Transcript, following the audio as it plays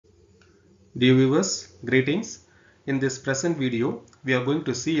Dear viewers, greetings. In this present video, we are going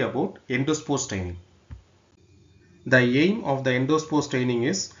to see about endospore staining. The aim of the endospore staining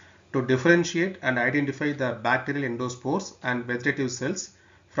is to differentiate and identify the bacterial endospores and vegetative cells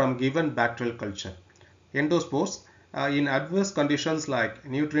from given bacterial culture. Endospores, in adverse conditions like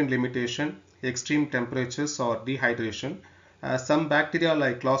nutrient limitation, extreme temperatures or dehydration, some bacteria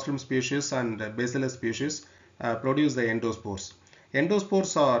like Clostridium species and Bacillus species produce the endospores.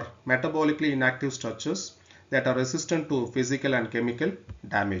 Endospores are metabolically inactive structures that are resistant to physical and chemical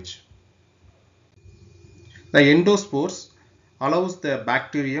damage. The endospores allows the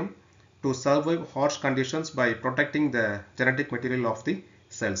bacterium to survive harsh conditions by protecting the genetic material of the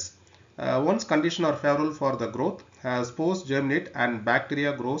cells. Once conditions are favorable for the growth, spores germinate and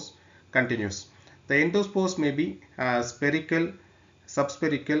bacteria grows continues. The endospores may be spherical,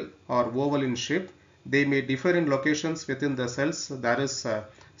 subspherical or oval in shape. They may differ in locations within the cells. There is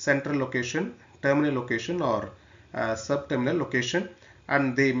central location, terminal location or subterminal location,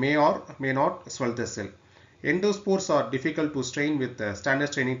 and they may or may not swell the cell. Endospores are difficult to stain with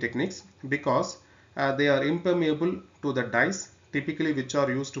standard staining techniques because they are impermeable to the dyes typically which are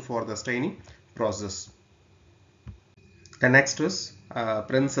used for the staining process. The next is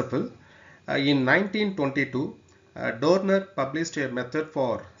principle. In 1922, Dorner published a method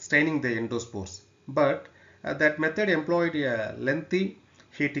for staining the endospores, but that method employed a lengthy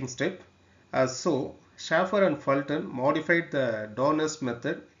heating step. So Schaffer and Fulton modified the Dorner's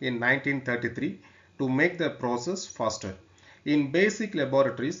method in 1933 to make the process faster. In basic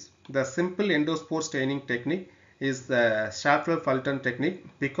laboratories, the simple endospore staining technique is the Schaffer-Fulton technique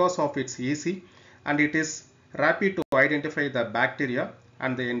because of its easy and it is rapid to identify the bacteria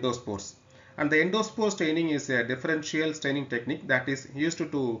and the endospores. And the endospore staining is a differential staining technique that is used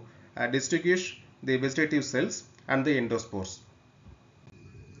to distinguish the vegetative cells and the endospores.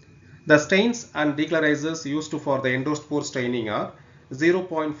 The stains and decolorizers used for the endospore staining are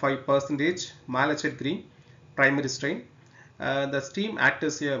 0.5% malachite green primary stain. The steam acts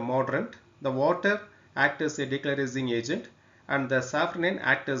as a moderant, the water acts as a decolorizing agent, and the safranin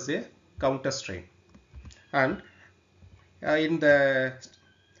acts as a counter stain. And in the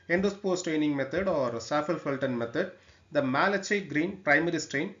endospore staining method or Schaffer-Fulton method, the malachite green primary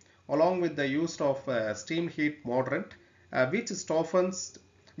stain along with the use of steam heat moderant which softens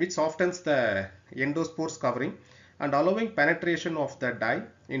the endospores covering and allowing penetration of the dye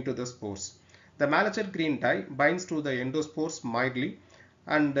into the spores. The malachite green dye binds to the endospores mildly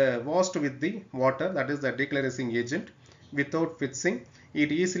and washed with the water, that is the decolorizing agent, without fixing.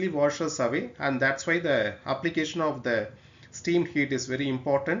 It easily washes away, and that's why the application of the steam heat is very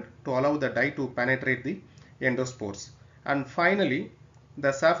important to allow the dye to penetrate the endospores. And finally,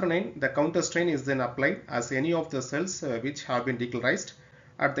 the safranin, the counter stain, is then applied as any of the cells which have been decolorized.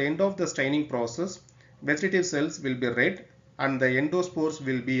 At the end of the staining process, vegetative cells will be red and the endospores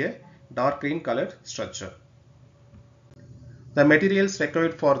will be a dark green colored structure. The materials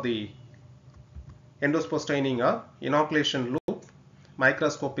required for the endospore staining are inoculation loop,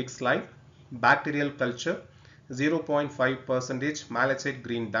 microscopic slide, bacterial culture, 0.5% malachite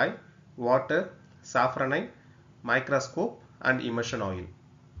green dye, water, safranin, microscope and immersion oil.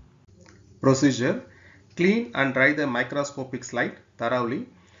 Procedure: clean and dry the microscopic slide thoroughly.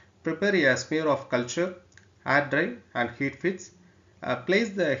 Prepare a smear of culture, air dry and heat fix. Place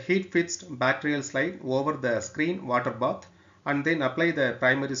the heat fixed bacterial slide over the screen water bath and then apply the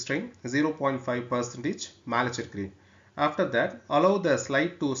primary stain 0.5% malachite green. After that, allow the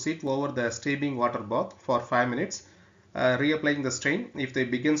slide to sit over the steaming water bath for 5 minutes, reapplying the stain if it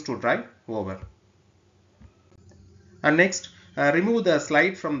begins to dry over. And next, remove the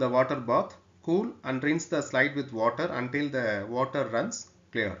slide from the water bath, cool and rinse the slide with water until the water runs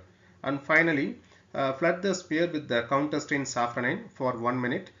clear. And finally, flood the sphere with the counter stain safranin for 1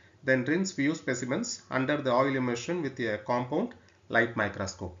 minute, then rinse few specimens under the oil immersion with a compound light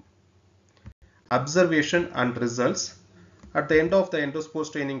microscope. Observation and results. At the end of the endospore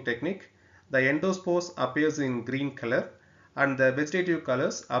staining technique, the endospores appears in green color and the vegetative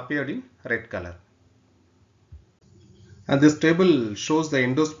colors appeared in red color. And this table shows the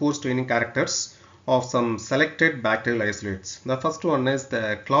endospore staining characters of some selected bacterial isolates. The first one is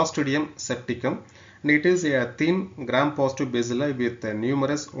the Clostridium septicum, and it is a thin gram-positive bacilli with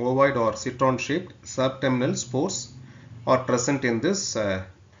numerous ovoid or citron-shaped subterminal spores are present in this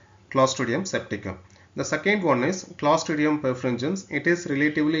Clostridium septicum. The second one is Clostridium perfringens. It is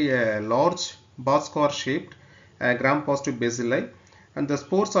relatively a large boxcar-shaped gram-positive bacilli, and the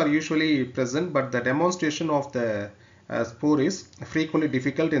spores are usually present, but the demonstration of the spore is frequently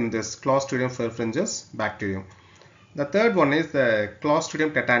difficult in this Clostridium perfringens bacterium. The third one is the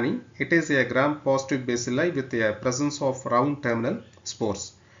Clostridium tetani. It is a gram-positive bacilli with a presence of round terminal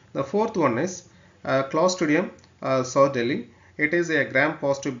spores. The fourth one is Clostridium sordelli. It is a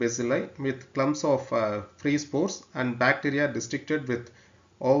gram-positive bacilli with clumps of free spores and bacteria districted with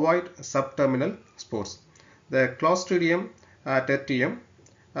ovoid subterminal spores. The Clostridium tertium,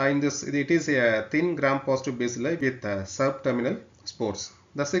 it is a thin gram-positive bacilli with subterminal spores.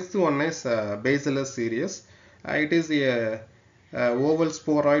 The sixth one is Bacillus cereus. It is a oval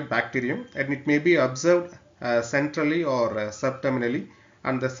sporoid bacterium and it may be observed centrally or subterminally,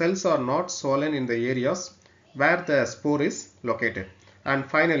 and the cells are not swollen in the areas where the spore is located. And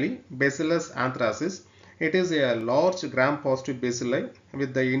finally, Bacillus anthracis. It is a large gram-positive bacilli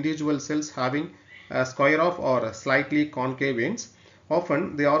with the individual cells having square off or slightly concave veins.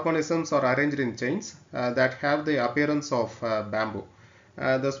 Often the organisms are arranged in chains that have the appearance of bamboo.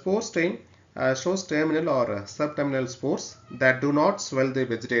 The spore stain shows terminal or subterminal spores that do not swell the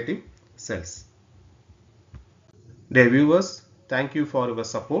vegetative cells. Dear viewers, thank you for your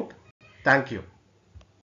support. Thank you.